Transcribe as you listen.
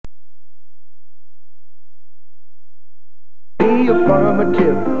The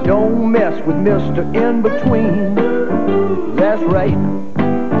affirmative, don't mess with Mr. In-Between. That's right.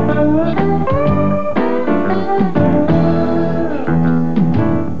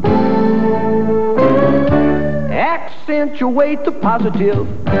 Accentuate the positive.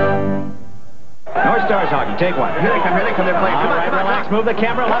 North Stars hockey, take one. Here they come, they're playing. Come on, relax, move the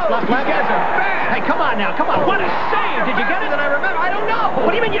camera, left. You guys are bad. Hey, come on now, come on. What a save! Did you get it? I remember, I don't know. What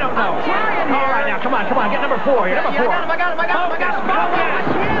do you mean you don't know? All right, now, come on, get number 4 here, number 4. I got him. Look at it.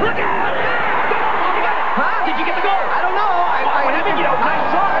 Huh? Did you get the goal? I don't know. What do you mean you don't know?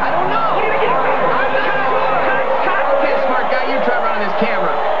 I saw it. I don't know. What do you mean you don't know? Okay, smart guy, you try running this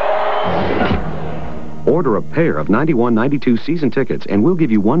camera. Order a pair of 91-92 season tickets, and we'll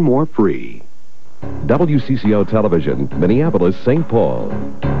give you one more free. WCCO Television, Minneapolis, St. Paul.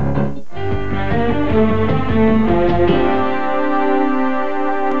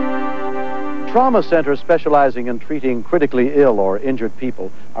 Trauma centers specializing in treating critically ill or injured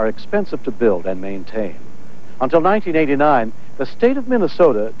people are expensive to build and maintain. Until 1989, the state of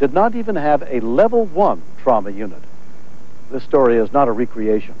Minnesota did not even have a level 1 trauma unit. This story is not a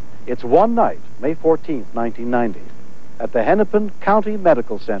recreation. It's one night, May 14th, 1990, at the Hennepin County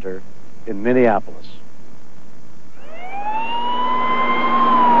Medical Center in Minneapolis.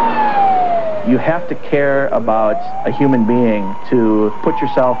 You have to care about a human being to put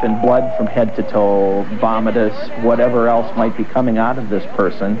yourself in blood from head to toe, vomitus, whatever else might be coming out of this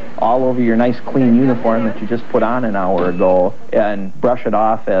person, all over your nice clean uniform that you just put on an hour ago, and brush it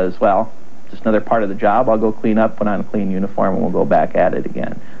off as, well, just another part of the job. I'll go clean up, put on a clean uniform, and we'll go back at it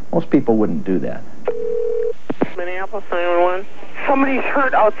again. Most people wouldn't do that. Minneapolis 911. Somebody's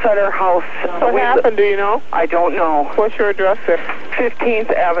hurt outside our house. What happened, do you know? I don't know. What's your address there? 15th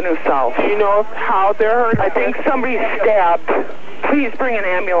Avenue South. Do you know how they're hurt? I think somebody's stabbed. Please bring an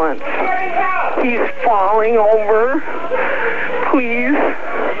ambulance. He's falling over. Please.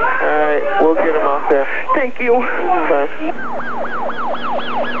 All right, we'll get him out there. Thank you. Okay.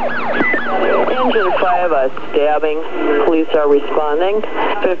 Engine 5, a stabbing. Police are responding.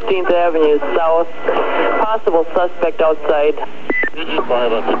 15th Avenue South. Possible suspect outside.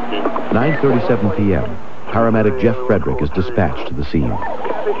 9:37 p.m. Paramedic Jeff Frederick is dispatched to the scene.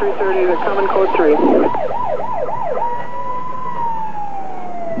 330, they're coming code 3.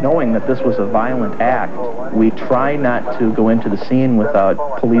 Knowing that this was a violent act, we try not to go into the scene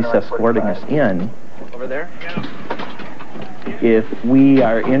without police escorting us in. Over there? If we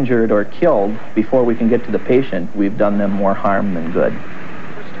are injured or killed before we can get to the patient, we've done them more harm than good.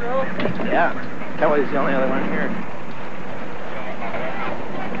 Yeah. Kelly's the only other one here.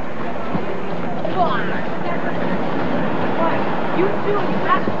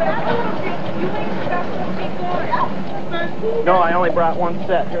 No, I only brought one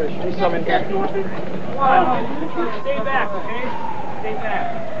set. Here, there's some in here. Stay back, okay? Stay back.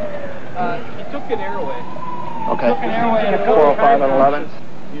 He took an airway. Okay. 405 and 11.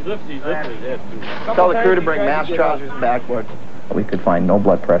 He's lifted his head, too. Tell the crew to bring mask trousers and backboard. We could find no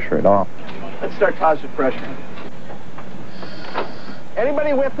blood pressure at all. Let's start positive pressure.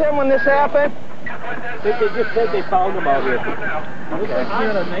 Anybody with them when this happened? They just said they found him out here. Looks like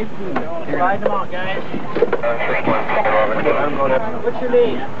you're in a 19. Ride them out, guys. What's your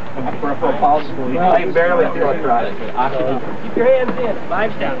name? Peripheral pulse. I can barely feel it. Keep your hands in.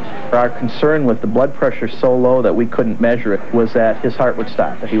 5 steps. Our concern with the blood pressure so low that we couldn't measure it was that his heart would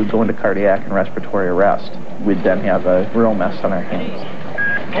stop, that he would go into cardiac and respiratory arrest. We'd then have a real mess on our hands.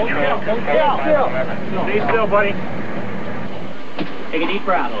 Hold still. Stay still, buddy. Take a deep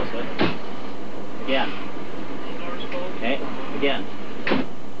breath, Oslet. Again. Okay, again.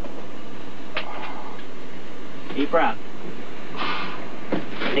 Deep breath.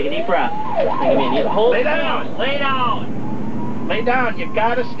 Take a deep breath. Hold Lay down. Lay down. Lay down. You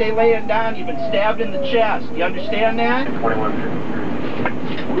gotta stay laying down. You've been stabbed in the chest. You understand that? You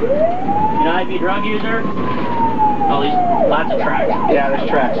know IV drug user? Oh, these lots of tracks. Yeah, there's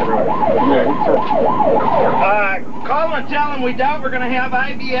tracks everywhere. Call them and tell them we doubt we're going to have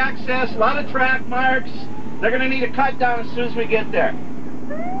IV access. A lot of track marks. They're going to need a cut down as soon as we get there.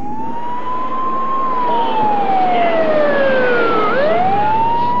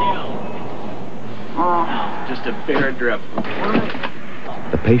 Just a bare drip.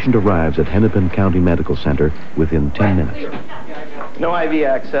 The patient arrives at Hennepin County Medical Center within 10 minutes. No IV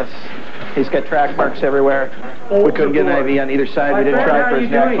access. He's got track marks everywhere. We couldn't get an IV on either side. We didn't try for his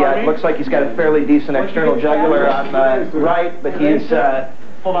neck yet. Looks like he's got a fairly decent external jugular on the right, but he's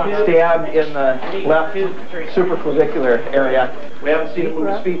stabbed in the left supraclavicular area. We haven't seen him move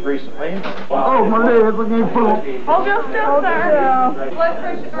his feet recently. Oh, my leg, we're going to pull. Hold your still, sir. Blood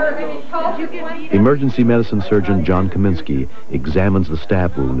pressure. Emergency medicine surgeon John Kaminsky examines the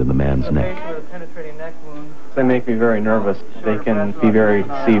stab wound in the man's neck. They make me very nervous. They can be very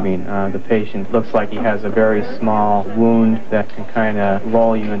deceiving. The patient looks like he has a very small wound that can kind of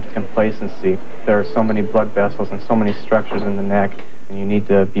lull you into complacency. There are so many blood vessels and so many structures in the neck, and you need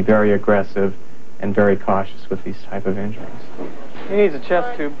to be very aggressive and very cautious with these type of injuries. He needs a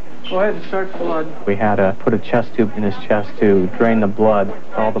chest tube. Go ahead and start blood. We had to put a chest tube in his chest to drain the blood.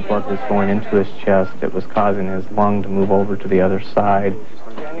 All the blood was going into his chest. It was causing his lung to move over to the other side.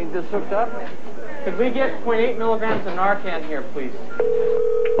 I need this hooked up. Could we get 0.8 milligrams of Narcan here, please?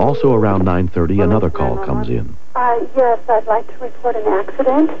 Also around 9:30, another call comes in. Yes, I'd like to report an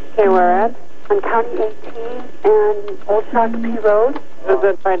accident. Okay, where at? On County 18 and Old Shakopee Road. Is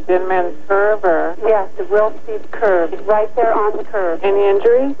it by Dead Man's Curve, or? Yes, the real steep curve. It's right there on the curve. Any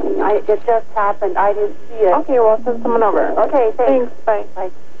injuries? It just happened. I didn't see it. Okay, well, send someone over. Okay, thanks. Bye.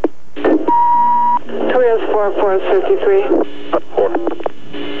 Bye. Korea's 4453.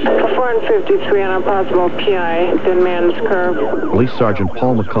 453 on a possible PI, Dead Man's Curve. Police Sergeant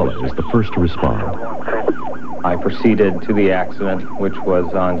Paul McCullough is the first to respond. I proceeded to the accident, which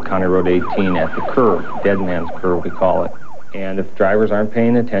was on County Road 18 at the curve, Dead Man's Curve we call it. And if drivers aren't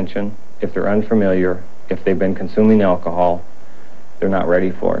paying attention, if they're unfamiliar, if they've been consuming alcohol, they're not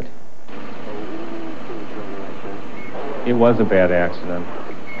ready for it. It was a bad accident.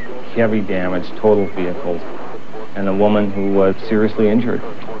 Heavy damage, total vehicles, and a woman who was seriously injured.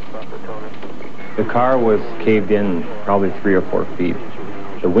 The car was caved in probably 3 or 4 feet.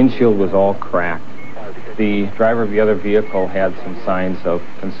 The windshield was all cracked. The driver of the other vehicle had some signs of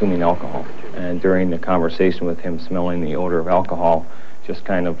consuming alcohol, and during the conversation with him, smelling the odor of alcohol just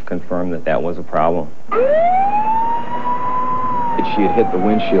kind of confirmed that that was a problem. She had hit the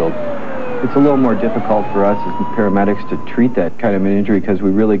windshield. It's a little more difficult for us as paramedics to treat that kind of an injury because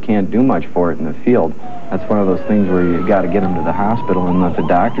we really can't do much for it in the field. That's one of those things where you got to get them to the hospital and let the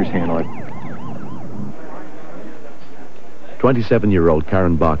doctors handle it. 27-year-old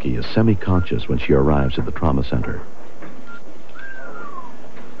Karen Bakke is semi-conscious when she arrives at the trauma center.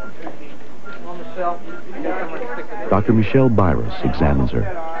 Dr. Michelle Byros examines her.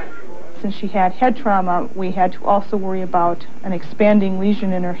 Since she had head trauma, we had to also worry about an expanding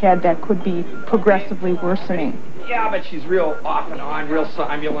lesion in her head that could be progressively worsening. Yeah, but she's real off and on, real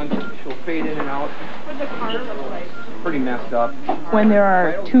somnolent. She'll fade in and out. Pretty messed up. When there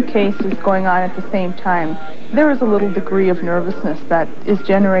are 2 cases going on at the same time, there is a little degree of nervousness that is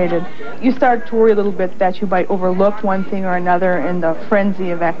generated. You start to worry a little bit that you might overlook one thing or another in the frenzy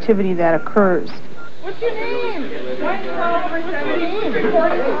of activity that occurs. What's your name? What's your name?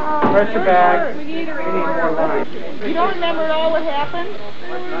 Pressure bag. We need more lines. You don't remember at all what happened?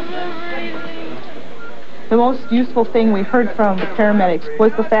 The most useful thing we heard from the paramedics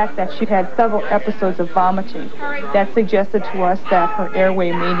was the fact that she had several episodes of vomiting. That suggested to us that her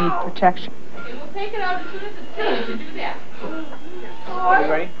airway may need protection. Okay, we'll take it out as soon as it's safe to do that. Are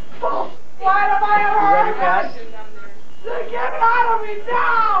you ready? Why am I You ready, Pat? Get it out of me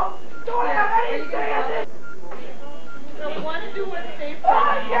now! Don't have anything in this! So we want to do what's safe for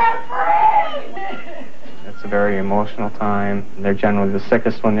you. Get free! It's a very emotional time. They're generally the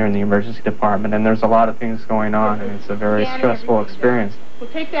sickest when they're in the emergency department, and there's a lot of things going on, and it's a very stressful experience. We'll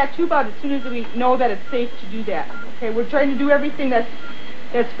take that tube out as soon as we know that it's safe to do that. Okay, we're trying to do everything that's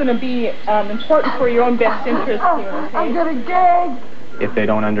going to be important for your own best interest here, okay? I'm gonna gag! If they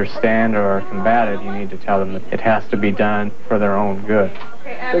don't understand or are combative, you need to tell them that it has to be done for their own good.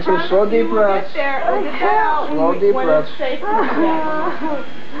 Okay, take some slow deep breaths. Slow deep breaths.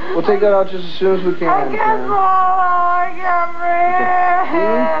 We'll take that out just as soon as we can. I can't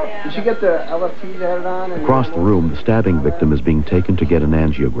breathe! Did you get the LFTs added on? Across the room, the stabbing victim is being taken to get an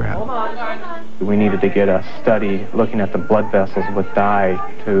angiogram. We needed to get a study looking at the blood vessels with dye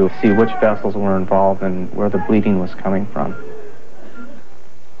to see which vessels were involved and where the bleeding was coming from.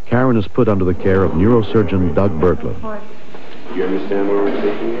 Karen is put under the care of neurosurgeon Doug Bertland. Do you understand where we're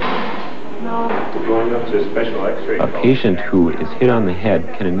taking you? No. We're going up to a special x-ray. A patient who is hit on the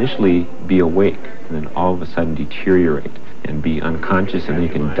head can initially be awake and then all of a sudden deteriorate and be unconscious and then you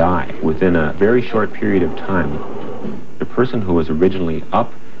can die within a very short period of time. The person who was originally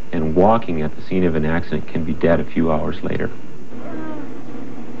up and walking at the scene of an accident can be dead a few hours later.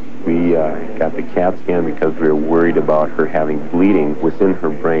 We got the CAT scan because we were worried about her having bleeding within her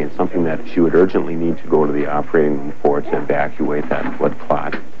brain, something that she would urgently need to go to the operating room for to evacuate that blood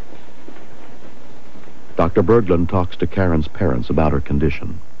clot. Dr. Berglund talks to Karen's parents about her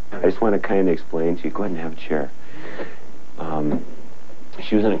condition. I just want to kind of explain to you. Go ahead and have a chair.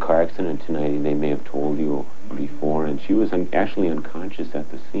 She was in a car accident tonight, and they may have told you before, and she was actually unconscious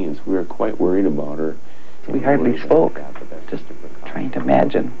at the scene, so we were quite worried about her. We hardly spoke, just trying to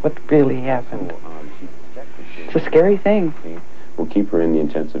imagine what really happened. It's a scary thing. We'll keep her in the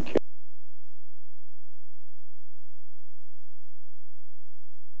intensive care.